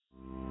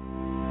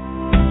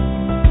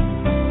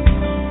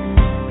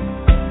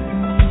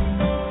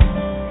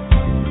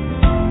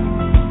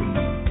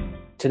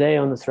Today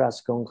on the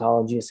Thoracic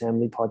Oncology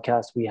Assembly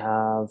podcast, we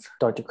have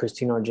Dr.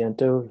 Christine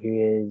Argento,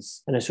 who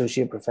is an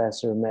associate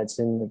professor of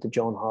medicine at the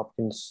Johns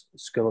Hopkins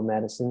School of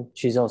Medicine.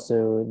 She's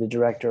also the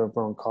director of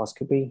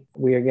bronchoscopy.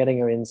 We are getting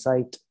her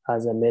insight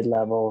as a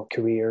mid-level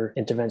career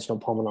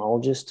interventional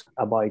pulmonologist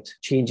about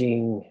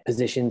changing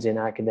positions in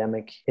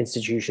academic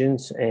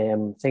institutions,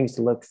 things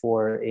to look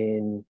for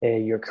in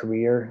your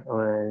career,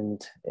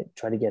 and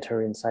try to get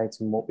her insights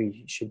on what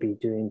we should be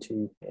doing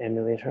to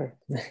emulate her.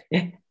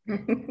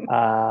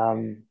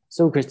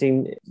 So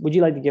Christine, would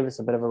you like to give us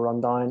a bit of a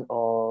rundown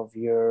of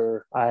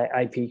your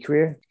IP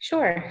career?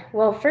 Sure.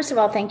 Well, first of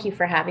all, thank you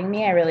for having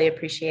me. I really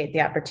appreciate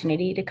the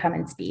opportunity to come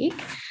and speak.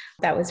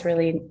 That was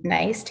really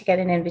nice to get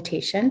an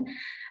invitation.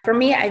 For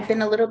me, I've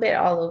been a little bit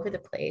all over the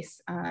place.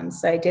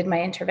 So I did my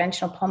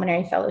interventional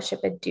pulmonary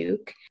fellowship at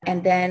Duke,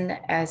 and then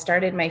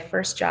started my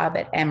first job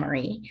at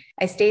Emory.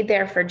 I stayed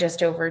there for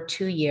just over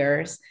 2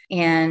 years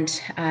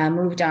and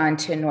moved on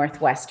to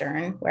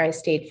Northwestern, where I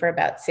stayed for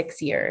about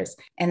 6 years.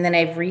 And then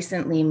I've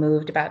recently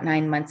moved about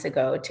 9 months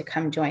ago to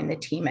come join the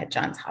team at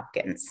Johns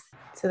Hopkins.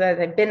 So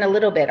that I've been a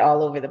little bit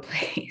all over the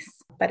place,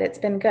 but it's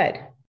been good.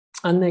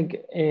 And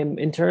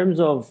in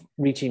terms of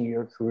reaching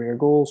your career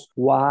goals,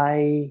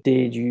 why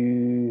did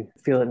you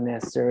feel it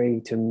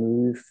necessary to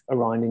move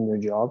around in your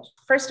jobs?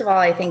 First of all,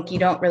 I think you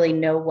don't really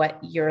know what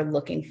you're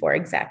looking for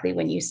exactly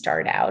when you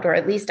start out, or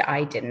at least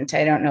I didn't.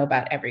 I don't know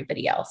about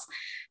everybody else.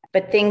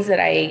 But things that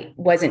I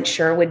wasn't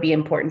sure would be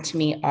important to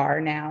me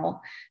are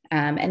now.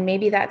 And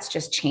maybe that's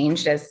just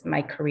changed as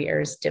my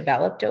career's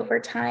developed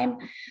over time.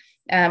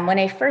 When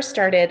I first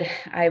started,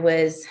 I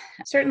was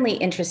certainly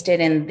interested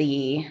in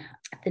the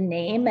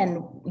name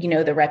and,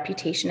 the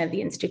reputation of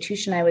the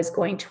institution I was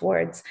going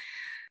towards.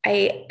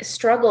 I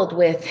struggled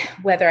with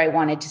whether I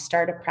wanted to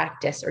start a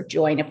practice or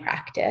join a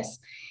practice.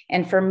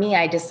 And for me,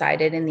 I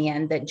decided in the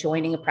end that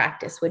joining a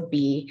practice would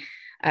be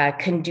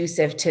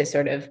conducive to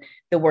sort of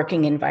the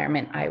working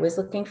environment I was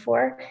looking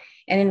for.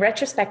 And in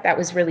retrospect, that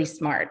was really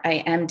smart.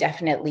 I am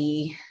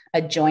definitely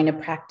a join a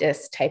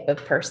practice type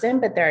of person,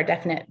 but there are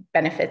definite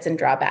benefits and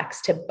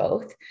drawbacks to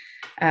both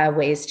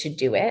ways to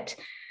do it.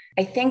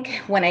 I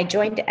think when I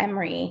joined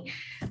Emory,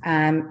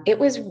 it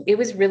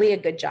was really a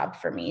good job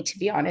for me, to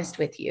be honest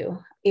with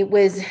you. It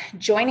was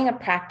joining a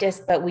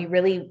practice, but we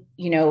really,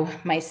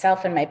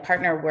 myself and my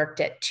partner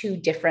worked at 2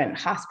 different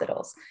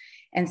hospitals.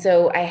 And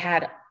so I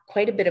had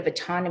quite a bit of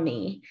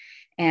autonomy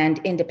and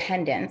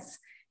independence,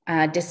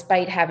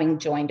 despite having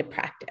joined a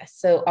practice.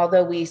 So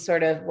although we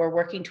sort of were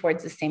working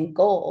towards the same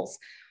goals,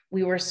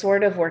 we were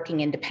sort of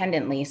working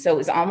independently. So it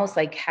was almost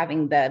like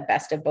having the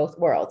best of both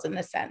worlds, in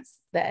the sense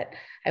that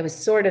I was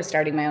sort of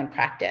starting my own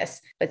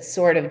practice, but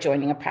sort of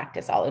joining a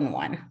practice all in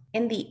one.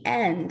 In the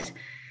end,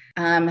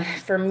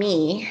 for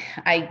me,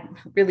 I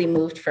really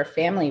moved for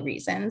family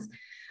reasons.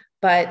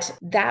 But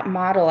that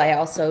model, I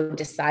also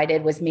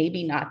decided, was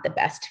maybe not the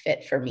best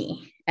fit for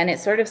me. And it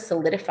sort of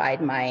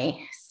solidified my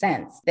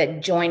sense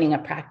that joining a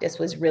practice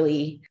was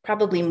really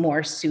probably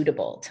more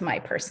suitable to my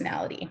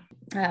personality.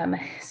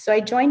 So I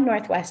joined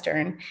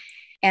Northwestern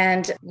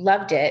and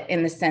loved it,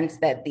 in the sense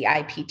that the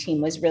IP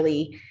team was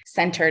really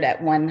centered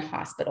at one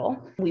hospital.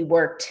 We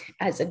worked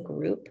as a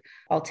group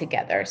all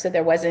together. So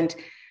there wasn't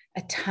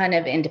a ton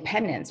of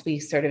independence. We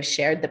sort of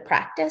shared the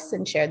practice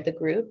and shared the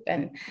group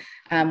and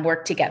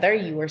worked together.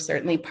 You were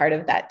certainly part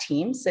of that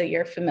team, so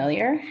you're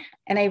familiar.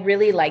 And I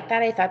really liked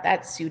that. I thought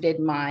that suited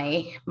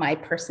my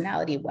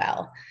personality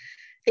well.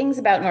 Things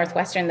about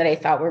Northwestern that I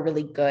thought were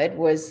really good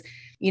was,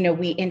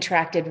 we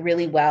interacted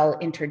really well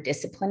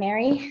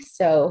interdisciplinary.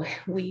 So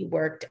we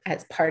worked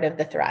as part of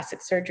the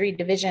thoracic surgery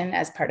division,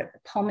 as part of the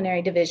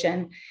pulmonary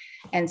division.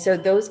 And so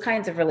those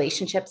kinds of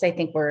relationships, I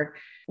think, were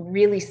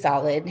really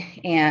solid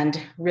and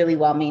really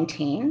well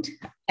maintained.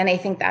 And I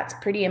think that's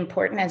pretty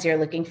important as you're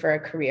looking for a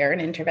career in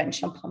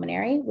interventional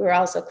pulmonary. We were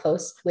also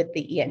close with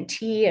the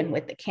ENT and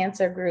with the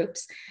cancer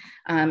groups.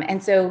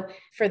 And so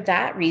for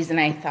that reason,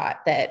 I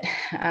thought that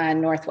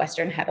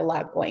Northwestern had a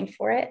lot going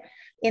for it.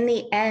 In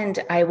the end,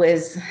 I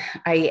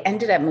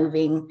ended up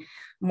moving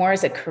more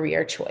as a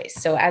career choice.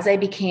 So as I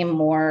became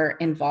more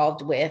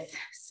involved with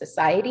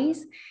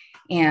societies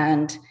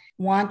and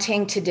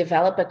wanting to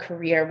develop a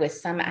career with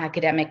some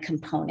academic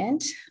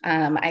component,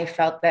 I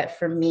felt that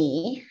for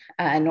me,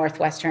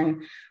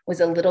 Northwestern was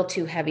a little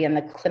too heavy on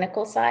the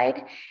clinical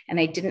side, and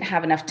I didn't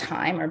have enough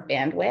time or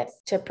bandwidth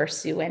to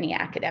pursue any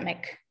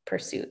academic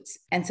pursuits.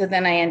 And so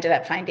then I ended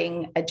up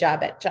finding a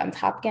job at Johns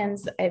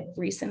Hopkins. I've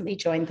recently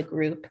joined the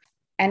group,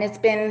 and it's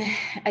been,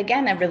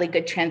 again, a really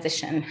good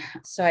transition.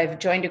 So I've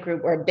joined a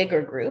group, or a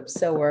bigger group.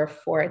 So we're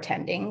 4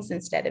 attendings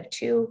instead of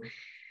 2.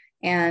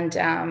 And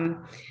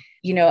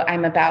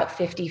I'm about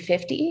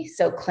 50-50,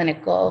 so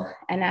clinical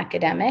and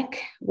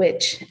academic,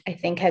 which I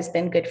think has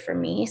been good for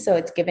me. So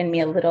it's given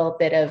me a little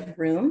bit of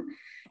room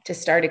to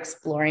start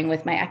exploring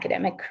with my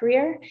academic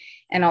career,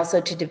 and also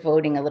to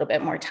devoting a little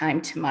bit more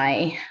time to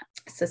my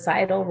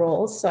societal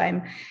roles. So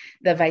I'm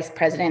the vice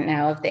president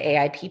now of the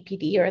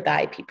AIPPD, or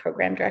the IP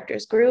Program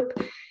Directors Group.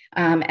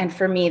 And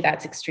for me,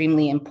 that's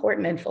extremely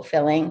important and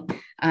fulfilling.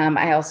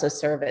 I also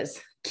serve as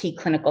key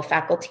clinical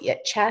faculty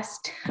at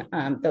CHEST,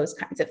 those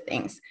kinds of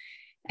things.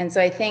 And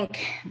so I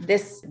think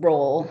this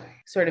role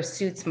sort of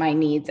suits my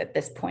needs at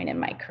this point in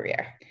my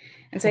career.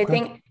 And so I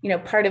think,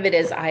 part of it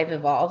is I've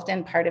evolved,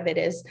 and part of it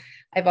is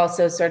I've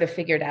also sort of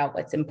figured out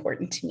what's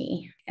important to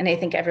me. And I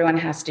think everyone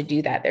has to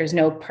do that. There's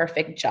no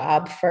perfect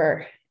job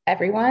for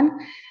everyone.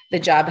 The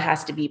job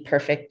has to be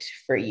perfect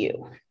for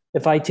you.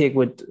 If I take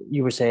what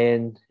you were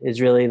saying, is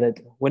really that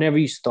whenever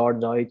you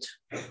started out,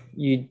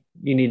 you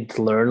needed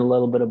to learn a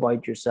little bit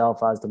about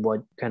yourself as to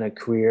what kind of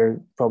career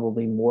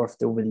probably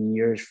morphed over the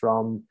years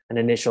from an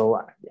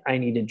initial, I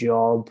need a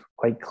job,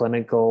 quite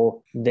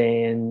clinical,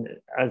 then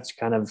it's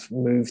kind of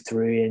moved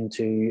through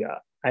into,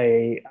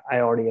 I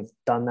already have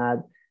done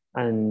that.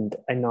 And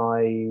now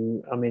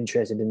I'm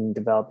interested in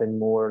developing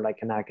more like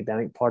an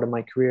academic part of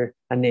my career.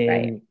 And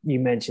then you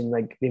mentioned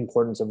like the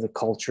importance of the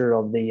culture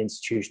of the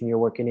institution you're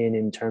working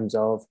in terms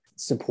of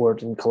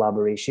support and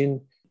collaboration.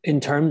 In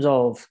terms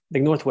of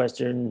like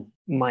Northwestern,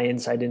 my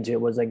insight into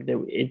it was like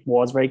it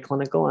was very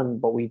clinical,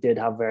 but we did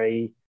have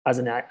as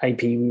an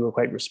IP, we were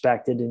quite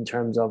respected in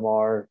terms of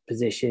our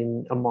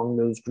position among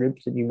those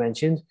groups that you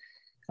mentioned.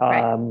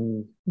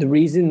 The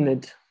reason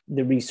that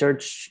the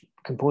research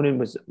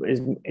component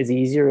is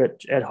easier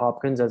at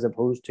Hopkins as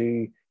opposed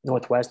to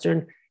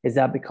Northwestern is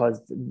that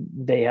because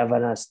they have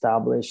an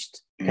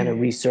established kind of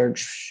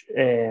research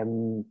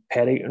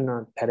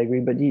not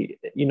pedigree, but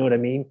you know what I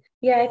mean?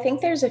 Yeah, I think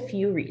there's a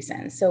few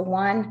reasons. So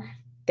one,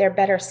 they're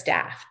better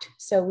staffed.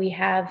 So we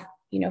have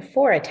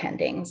 4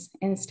 attendings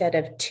instead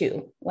of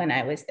 2 when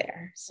I was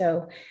there.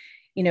 So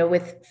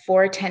with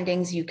 4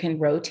 attendings, you can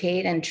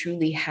rotate and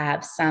truly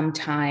have some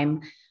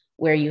time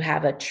where you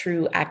have a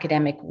true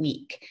academic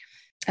week.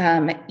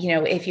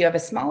 If you have a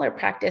smaller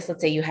practice,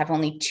 let's say you have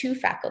only 2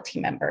 faculty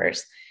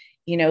members,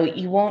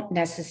 you won't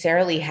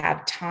necessarily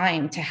have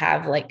time to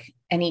have like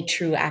any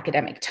true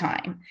academic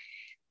time.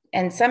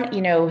 And some,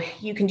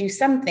 you can do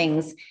some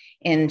things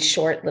in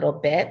short little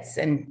bits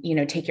and,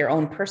 take your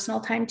own personal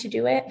time to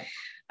do it.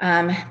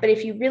 But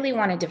if you really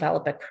want to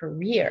develop a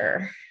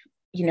career,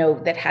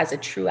 that has a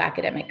true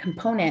academic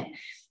component,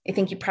 I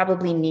think you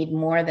probably need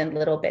more than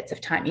little bits of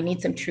time. You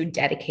need some true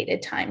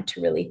dedicated time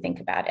to really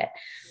think about it.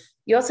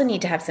 You also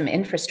need to have some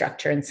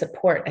infrastructure and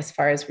support as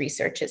far as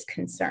research is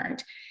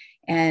concerned.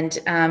 And,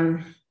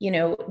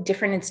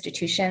 different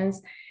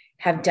institutions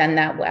have done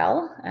that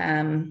well.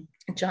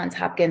 Johns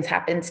Hopkins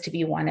happens to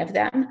be one of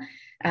them.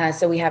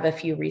 So we have a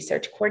few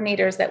research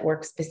coordinators that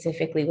work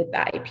specifically with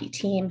the IP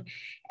team,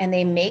 and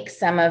they make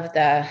some of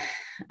the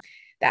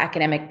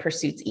academic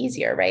pursuits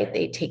easier, right?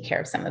 They take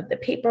care of some of the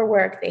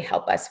paperwork. They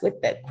help us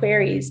with the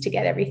queries to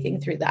get everything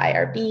through the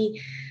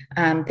IRB.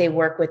 They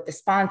work with the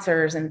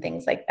sponsors and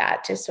things like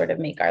that to sort of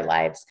make our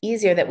lives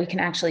easier, that we can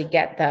actually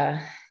get the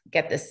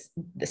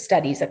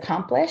studies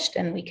accomplished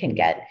and we can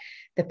get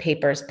the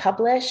papers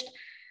published.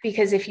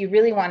 Because if you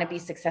really want to be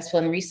successful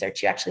in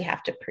research, you actually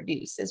have to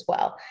produce as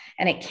well.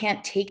 And it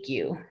can't take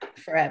you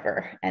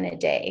forever and a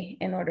day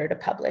in order to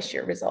publish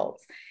your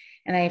results.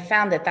 And I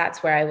found that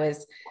that's where I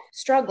was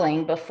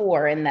struggling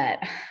before, in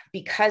that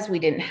because we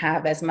didn't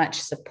have as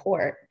much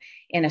support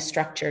in a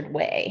structured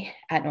way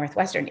at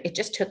Northwestern, it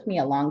just took me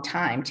a long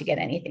time to get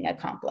anything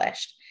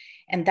accomplished.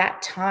 And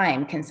that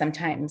time can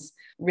sometimes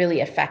really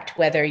affect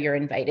whether you're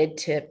invited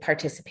to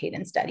participate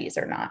in studies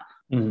or not.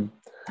 Mm-hmm.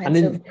 And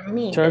so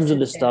in terms of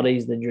the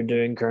studies that you're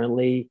doing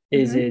currently,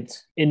 is it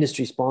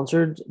industry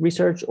sponsored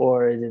research,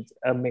 or is it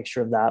a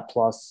mixture of that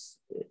plus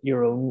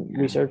your own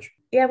research?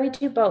 Yeah, we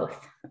do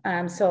both.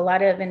 So a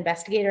lot of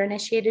investigator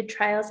initiated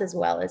trials as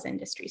well as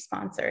industry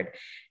sponsored.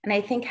 And I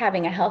think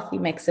having a healthy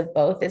mix of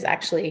both is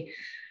actually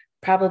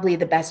probably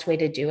the best way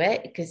to do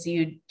it, because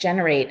you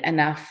generate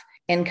enough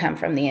income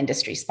from the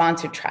industry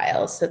sponsored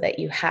trials so that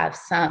you have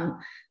some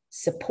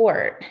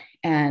support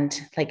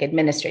and like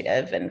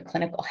administrative and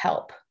clinical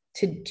help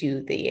to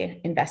do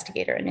the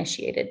investigator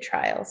initiated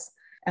trials.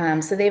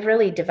 So they've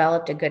really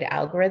developed a good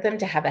algorithm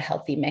to have a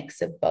healthy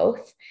mix of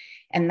both.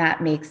 And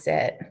that makes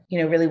it,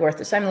 really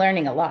worth it. So I'm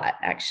learning a lot,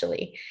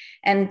 actually.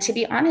 And to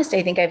be honest,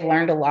 I think I've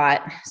learned a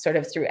lot sort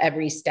of through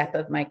every step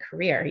of my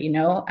career.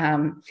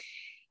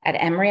 At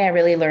Emory, I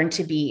really learned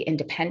to be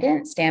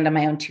independent, stand on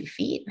my own 2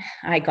 feet.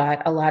 I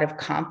got a lot of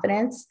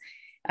confidence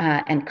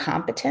and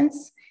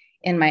competence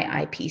in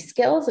my IP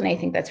skills. And I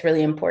think that's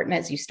really important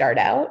as you start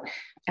out.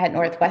 At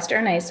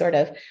Northwestern, I sort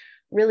of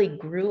really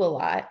grew a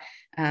lot.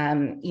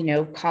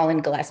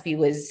 Colin Gillespie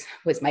was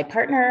my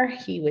partner.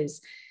 He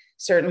was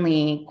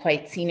certainly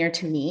quite senior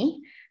to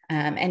me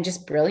and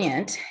just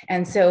brilliant.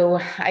 And so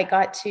I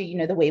got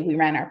to, the way we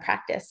ran our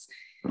practice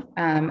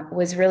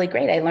was really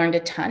great. I learned a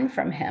ton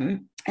from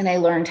him, and I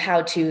learned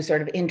how to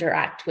sort of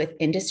interact with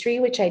industry,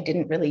 which I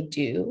didn't really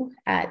do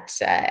at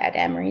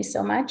Emory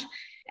so much.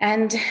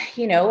 And,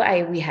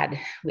 we had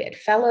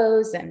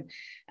fellows and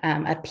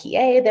a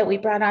PA that we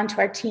brought onto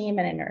our team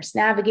and a nurse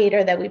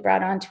navigator that we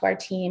brought onto our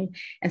team.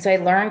 And so I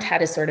learned how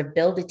to sort of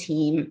build a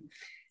team,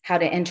 how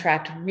to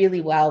interact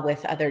really well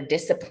with other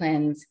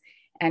disciplines,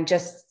 and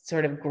just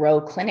sort of grow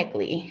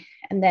clinically.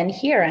 And then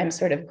here I'm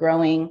sort of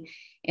growing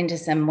into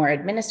some more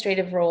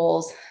administrative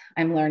roles,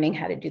 I'm learning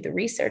how to do the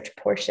research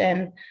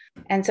portion.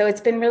 And so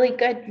it's been really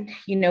good,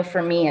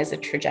 for me as a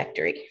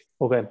trajectory.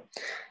 Okay.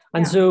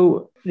 And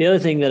so the other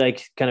thing that I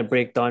kind of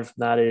break down from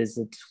that is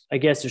that I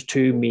guess there's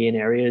two main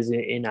areas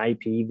in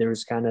IP.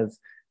 There's kind of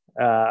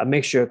a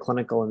mixture of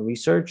clinical and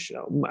research,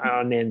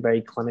 and then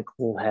very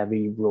clinical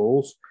heavy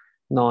roles.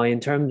 Now, in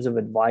terms of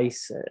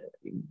advice,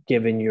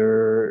 given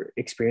your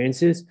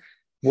experiences,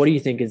 what do you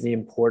think is the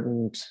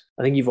important?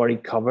 I think you've already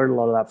covered a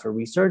lot of that for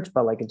research,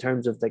 but like in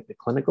terms of like the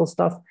clinical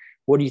stuff,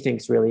 what do you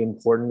think is really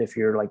important if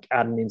you're like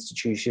at an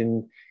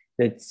institution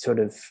that sort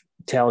of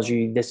tells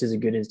you this is a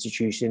good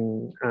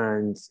institution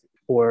and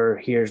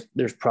or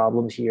there's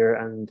problems here,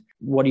 and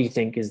what do you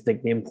think is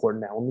like the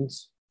important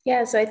elements?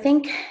 Yeah, so I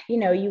think you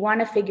want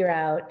to figure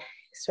out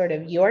sort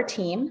of your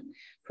team.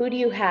 Who do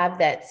you have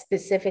that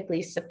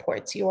specifically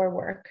supports your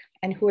work,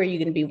 and who are you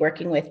going to be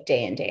working with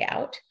day in, day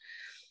out?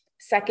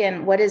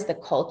 Second, what is the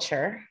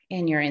culture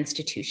in your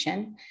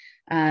institution?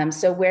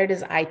 So where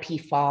does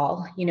IP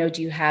fall?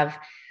 Do you have,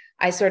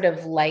 I sort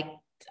of like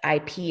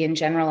IP in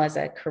general as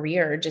a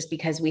career, just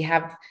because we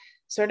have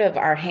sort of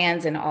our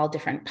hands in all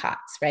different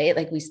pots, right?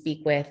 Like we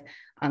speak with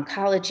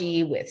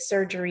oncology, with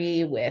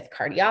surgery, with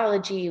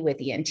cardiology, with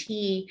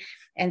ENT.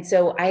 And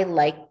so I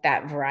like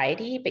that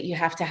variety, but you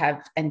have to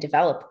have and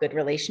develop good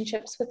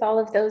relationships with all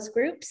of those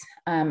groups.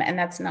 And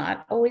that's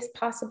not always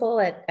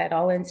possible at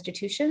all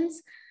institutions.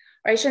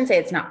 Or I shouldn't say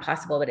it's not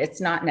possible, but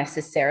it's not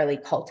necessarily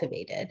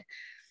cultivated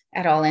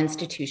at all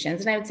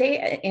institutions. And I would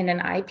say in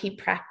an IP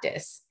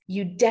practice,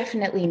 you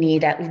definitely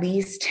need at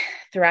least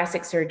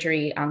thoracic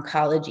surgery,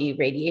 oncology,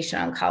 radiation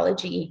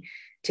oncology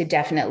to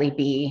definitely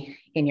be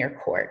in your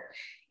court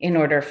in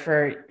order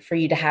for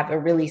you to have a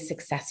really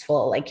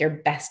successful, like your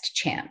best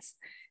chance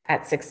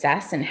at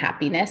success and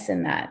happiness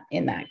in that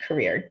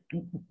career,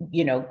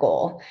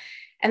 goal.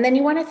 And then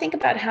you want to think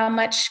about how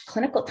much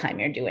clinical time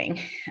you're doing.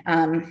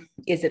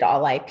 Is it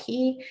all IP?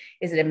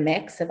 Is it a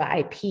mix of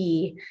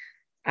IP,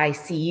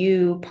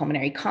 ICU,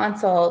 pulmonary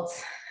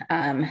consults?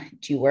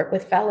 Do you work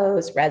with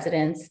fellows,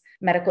 residents,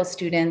 medical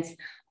students?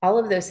 All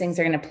of those things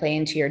are going to play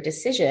into your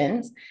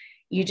decisions.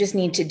 You just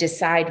need to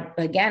decide,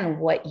 again,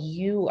 what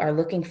you are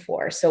looking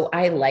for. So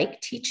I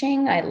like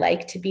teaching. I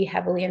like to be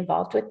heavily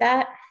involved with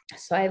that.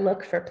 So I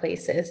look for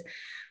places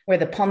where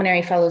the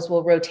pulmonary fellows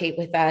will rotate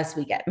with us.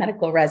 We get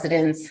medical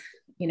residents,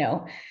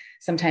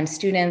 sometimes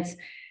students.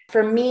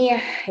 For me,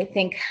 I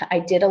think I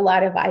did a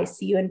lot of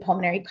ICU and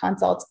pulmonary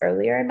consults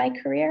earlier in my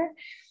career,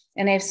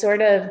 and I've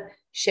sort of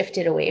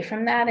shifted away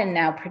from that and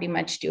now pretty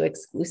much do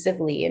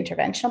exclusively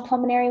interventional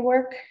pulmonary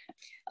work.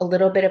 A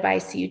little bit of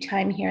ICU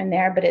time here and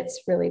there, but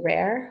it's really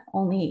rare.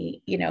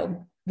 Only,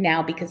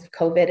 now because of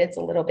COVID, it's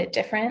a little bit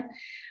different.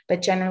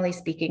 But generally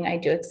speaking, I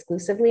do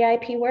exclusively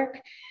IP work.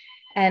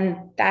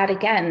 And that,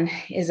 again,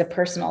 is a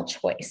personal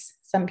choice.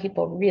 Some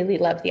people really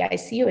love the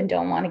ICU and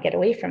don't want to get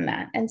away from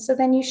that. And so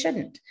then you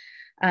shouldn't.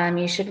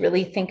 You should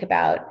really think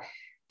about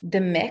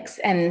the mix.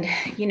 And,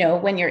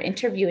 when you're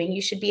interviewing,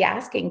 you should be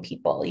asking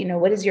people,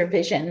 what is your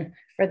vision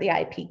for the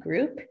IP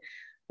group?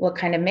 What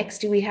kind of mix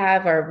do we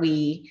have? Are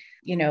we,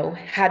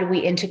 how do we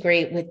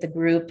integrate with the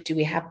group? Do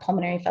we have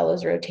pulmonary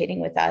fellows rotating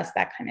with us?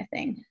 That kind of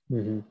thing.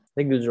 Mm-hmm. I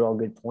think those are all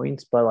good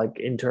points, but like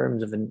in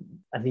terms of,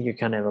 I think you're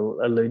kind of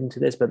alluding to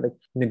this, but like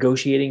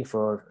negotiating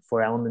for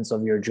elements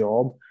of your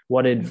job,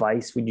 what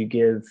advice would you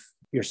give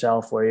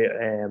yourself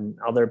or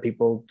other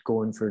people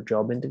going for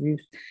job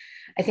interviews?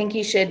 I think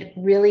you should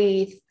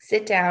really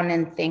sit down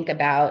and think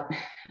about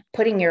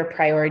putting your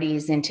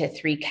priorities into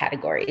 3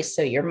 categories.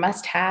 So your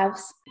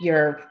must-haves,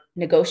 your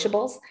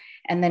negotiables,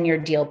 and then your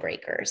deal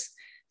breakers.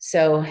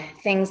 So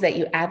things that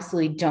you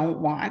absolutely don't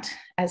want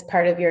as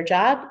part of your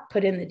job,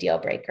 put in the deal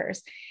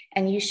breakers.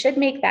 And you should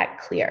make that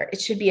clear.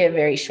 It should be a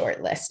very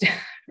short list,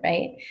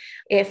 right?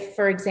 If,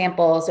 for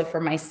example, so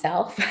for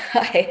myself,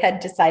 I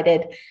had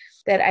decided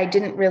that I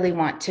didn't really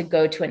want to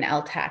go to an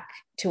LTAC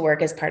to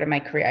work as part of my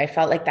career. I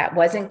felt like that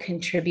wasn't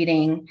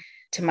contributing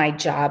to my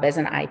job as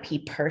an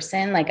IP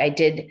person. Like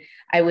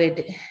I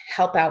would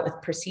help out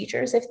with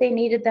procedures if they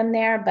needed them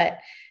there, but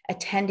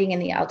attending in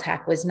the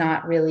LTAC was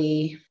not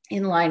really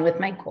in line with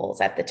my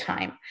goals at the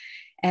time.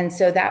 And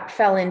so that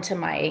fell into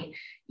my,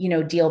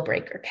 deal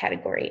breaker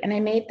category. And I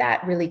made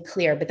that really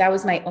clear, but that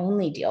was my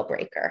only deal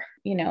breaker,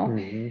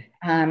 Mm-hmm.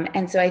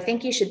 And so I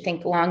think you should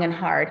think long and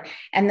hard.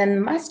 And then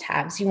the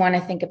must-haves, you want to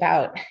think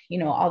about,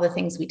 all the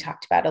things we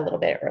talked about a little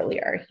bit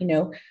earlier.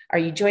 Are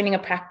you joining a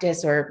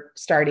practice or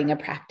starting a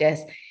practice?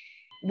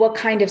 What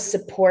kind of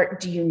support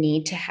do you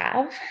need to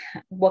have?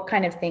 What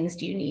kind of things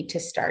do you need to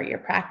start your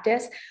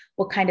practice?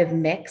 What kind of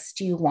mix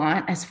do you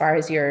want as far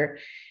as your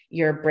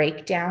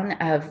breakdown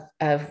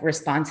of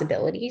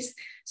responsibilities?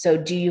 So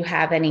do you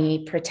have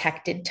any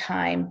protected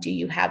time? Do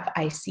you have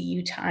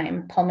ICU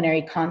time,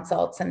 pulmonary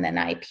consults, and then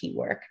IP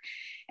work?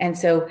 And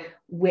so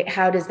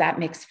how does that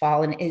mix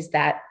fall? And is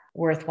that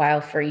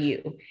worthwhile for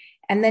you?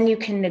 And then you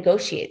can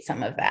negotiate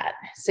some of that.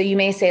 So you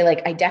may say,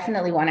 like, I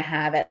definitely want to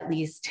have at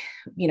least,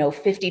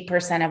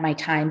 50% of my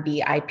time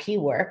be IP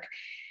work.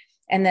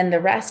 And then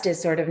the rest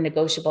is sort of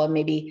negotiable. And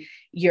maybe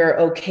you're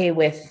okay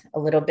with a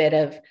little bit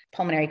of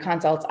pulmonary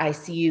consults,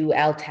 ICU,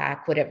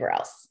 LTAC, whatever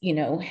else,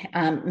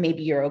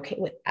 maybe you're okay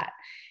with that.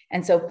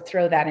 And so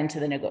throw that into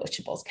the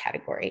negotiables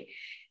category.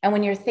 And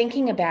when you're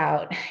thinking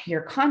about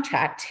your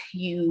contract,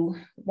 you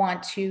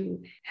want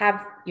to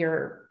have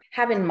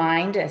in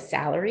mind a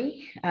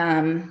salary.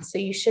 So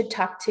you should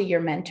talk to your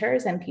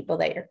mentors and people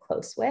that you're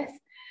close with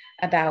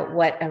about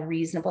what a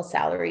reasonable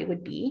salary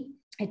would be.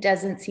 It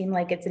doesn't seem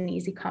like it's an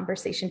easy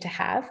conversation to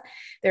have.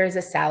 There is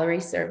a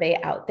salary survey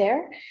out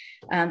there.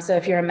 So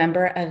if you're a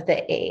member of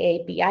the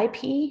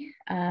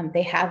AABIP,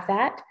 they have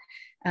that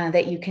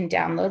you can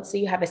download. So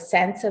you have a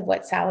sense of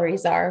what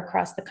salaries are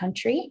across the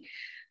country.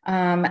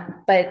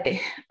 But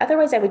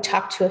otherwise, I would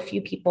talk to a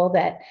few people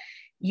that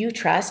you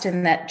trust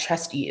and that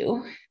trust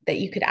you, that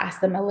you could ask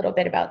them a little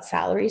bit about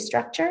salary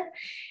structure.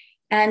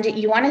 And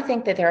you want to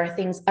think that there are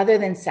things other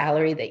than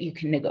salary that you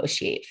can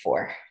negotiate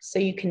for. So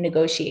you can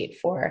negotiate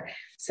for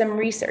some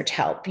research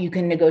help. You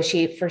can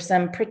negotiate for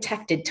some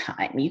protected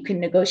time. You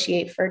can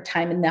negotiate for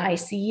time in the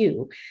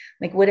ICU,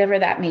 like whatever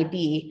that may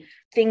be,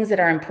 things that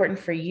are important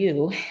for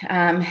you.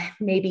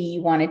 Maybe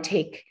you want to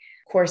take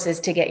courses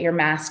to get your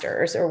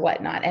master's or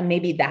whatnot. And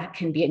maybe that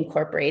can be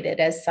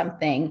incorporated as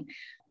something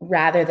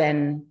rather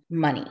than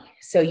money.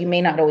 So you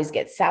may not always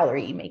get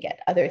salary, you may get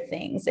other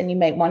things. And you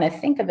might want to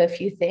think of a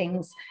few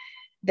things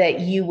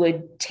that you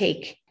would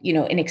take,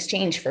 in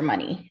exchange for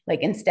money. Like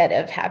instead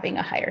of having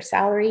a higher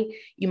salary,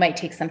 you might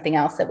take something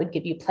else that would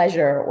give you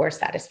pleasure or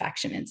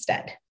satisfaction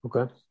instead.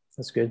 Okay,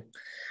 that's good.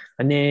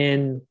 And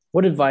then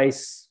what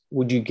advice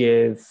would you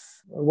give?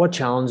 What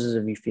challenges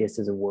have you faced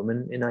as a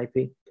woman in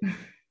IP?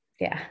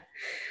 Yeah.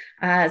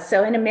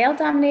 So in a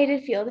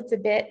male-dominated field, it's a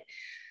bit,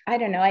 I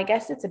don't know, I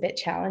guess it's a bit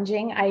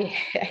challenging. I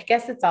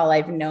guess it's all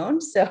I've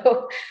known.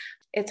 So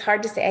it's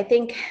hard to say. I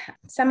think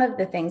some of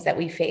the things that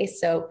we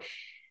face,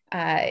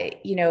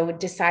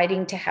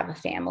 deciding to have a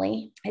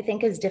family, I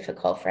think is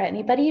difficult for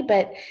anybody,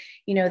 but,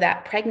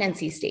 that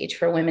pregnancy stage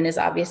for women is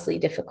obviously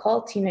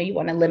difficult. You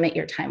want to limit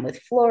your time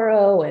with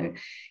fluoro, and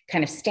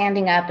kind of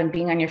standing up and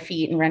being on your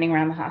feet and running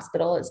around the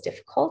hospital is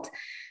difficult.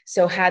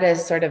 So how to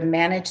sort of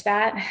manage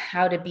that,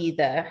 how to be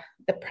the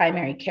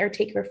primary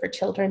caretaker for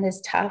children is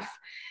tough.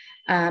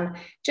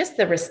 Just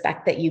the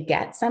respect that you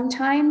get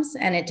sometimes.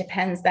 And it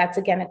depends. That's,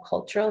 again, a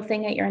cultural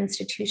thing at your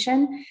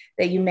institution,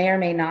 that you may or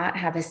may not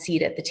have a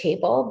seat at the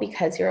table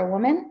because you're a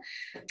woman.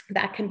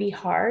 That can be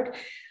hard.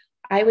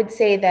 I would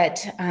say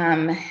that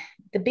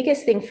the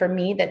biggest thing for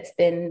me that's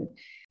been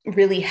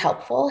really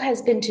helpful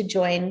has been to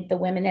join the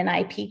Women in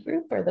IP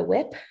group, or the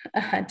WIP,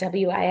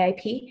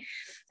 WIIP.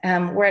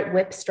 We're at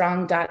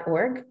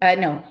whipstrong.org.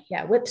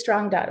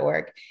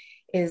 Whipstrong.org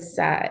is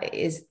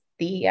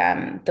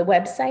the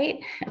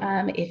website.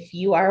 If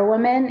you are a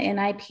woman in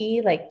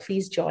IP,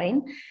 please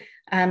join.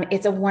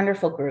 It's a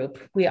wonderful group.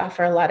 We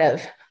offer a lot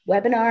of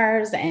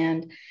webinars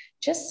and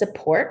just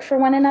support for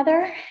one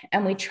another.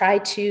 And we try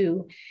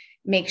to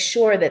make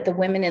sure that the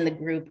women in the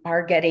group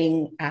are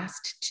getting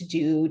asked to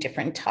do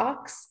different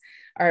talks,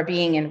 are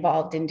being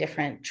involved in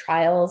different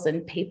trials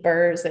and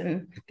papers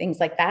and things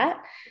like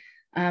that.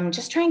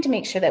 Just trying to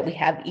make sure that we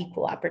have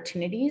equal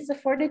opportunities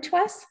afforded to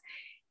us.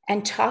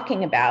 And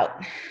talking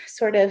about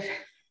sort of,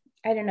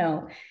 I don't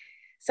know,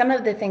 some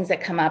of the things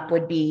that come up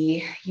would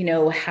be,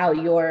 how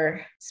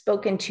you're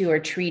spoken to or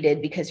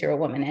treated because you're a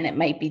woman, and it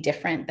might be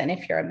different than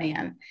if you're a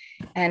man.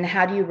 And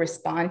how do you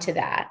respond to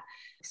that?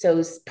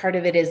 So part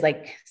of it is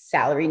like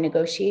salary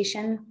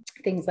negotiation,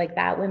 things like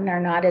that. Women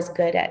are not as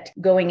good at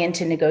going in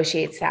to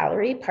negotiate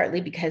salary, partly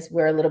because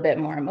we're a little bit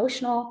more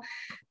emotional,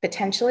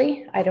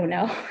 potentially. I don't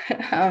know.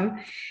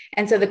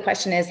 And so the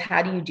question is,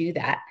 how do you do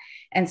that?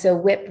 And so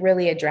WIP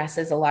really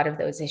addresses a lot of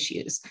those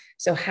issues.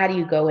 So how do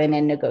you go in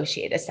and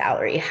negotiate a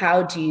salary?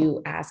 How do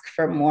you ask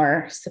for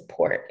more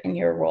support in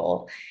your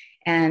role?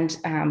 And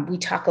we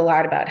talk a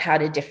lot about how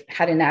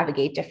to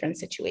navigate different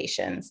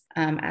situations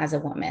as a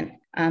woman.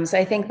 So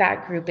I think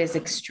that group is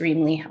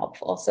extremely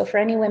helpful. So for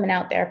any women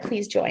out there,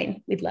 please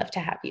join. We'd love to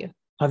have you.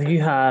 Have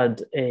you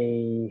had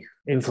a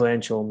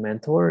influential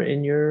mentor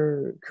in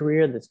your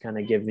career that's kind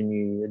of given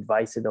you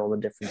advice at all the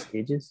different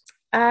stages?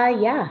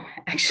 Yeah,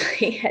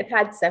 actually, I've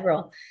had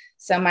several.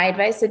 So my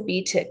advice would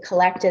be to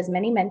collect as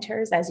many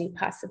mentors as you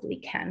possibly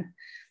can.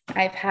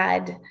 I've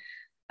had,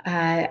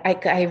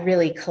 I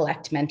really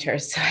collect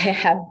mentors. So I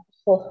have a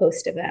whole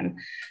host of them.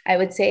 I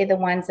would say the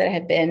ones that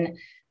have been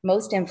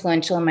most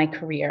influential in my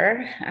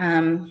career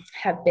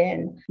have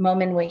been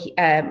Momin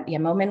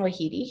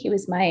Wahidi. He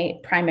was my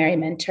primary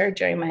mentor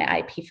during my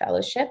IP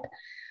fellowship.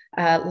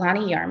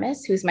 Lonnie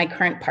Yarmus, who's my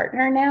current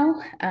partner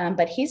now,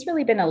 but he's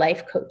really been a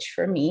life coach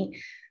for me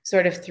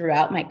sort of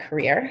throughout my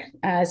career,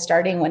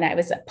 starting when I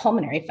was a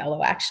pulmonary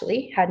fellow,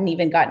 actually, hadn't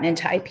even gotten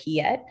into IP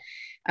yet.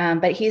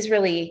 But he's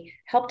really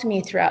helped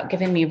me throughout,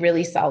 giving me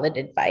really solid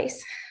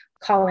advice.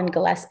 Colin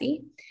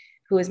Gillespie,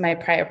 who was my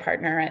prior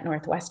partner at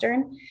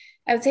Northwestern.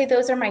 I would say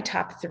those are my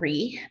top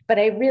three, but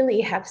I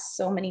really have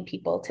so many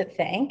people to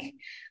thank.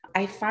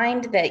 I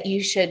find that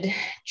you should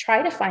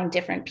try to find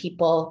different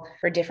people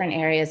for different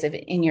areas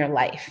in your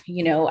life.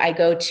 I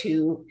go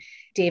to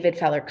David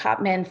Feller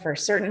Kopman for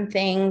certain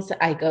things.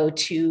 I go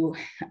to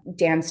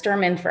Dan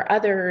Sturman for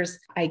others.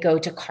 I go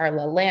to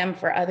Carla Lamb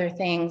for other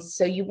things.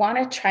 So you want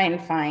to try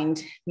and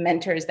find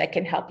mentors that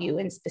can help you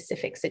in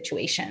specific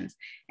situations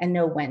and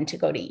know when to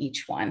go to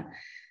each one.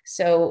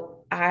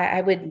 So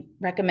I would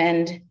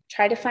recommend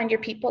try to find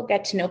your people,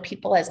 get to know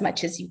people as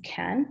much as you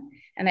can,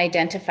 and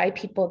identify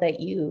people that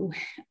you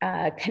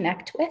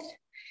connect with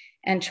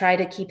and try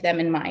to keep them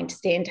in mind.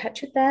 Stay in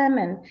touch with them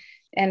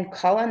and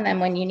call on them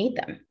when you need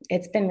them.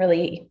 It's been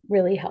really,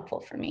 really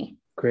helpful for me.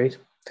 Great.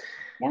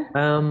 Yeah.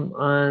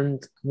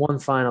 And one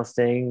final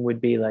thing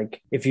would be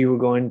like, if you were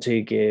going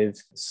to give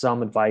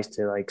some advice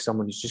to like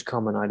someone who's just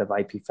coming out of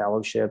IP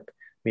fellowship,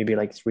 maybe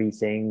like 3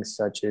 things,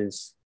 such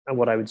as, and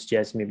what I would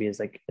suggest maybe is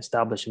like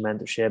establish a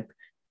mentorship,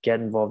 get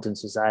involved in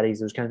societies,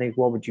 those kind of things.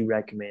 What would you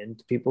recommend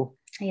to people?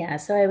 Yeah.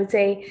 So I would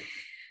say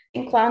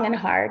think long and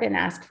hard and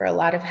ask for a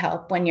lot of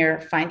help when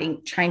you're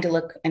trying to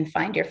look and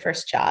find your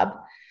first job.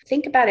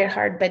 Think about it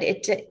hard, but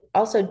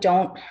also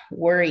don't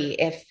worry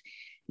if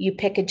you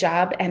pick a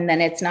job and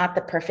then it's not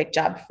the perfect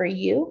job for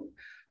you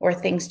or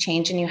things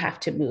change and you have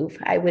to move.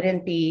 I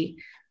wouldn't be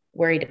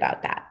worried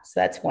about that. So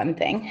that's one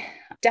thing.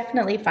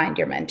 Definitely find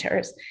your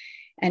mentors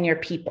and your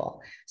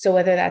people. So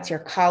whether that's your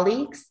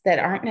colleagues that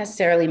aren't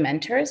necessarily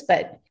mentors,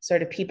 but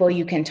sort of people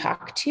you can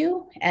talk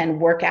to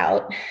and work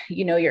out,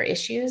 your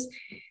issues.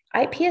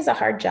 IP is a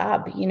hard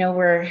job.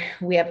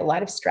 We have a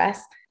lot of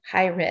stress,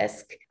 high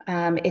risk.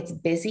 It's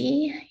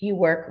busy. You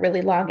work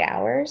really long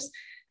hours.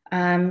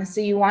 So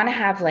you want to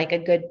have like a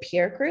good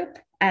peer group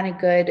and a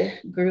good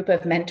group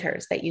of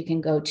mentors that you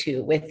can go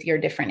to with your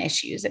different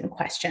issues and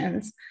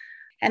questions.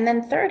 And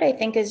then third, I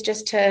think, is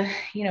just to,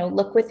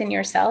 look within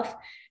yourself,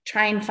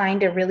 try and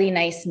find a really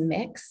nice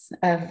mix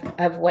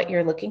of what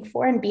you're looking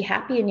for and be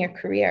happy in your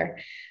career.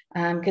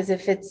 Because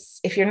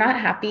if you're not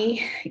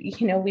happy,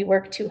 we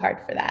work too hard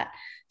for that,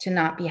 to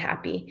not be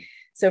happy.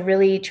 So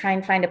really try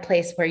and find a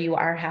place where you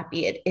are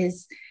happy. It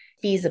is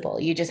feasible.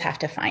 You just have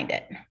to find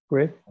it.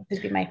 Great. That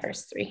would be my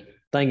first 3.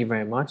 Thank you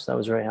very much. That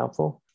was very helpful.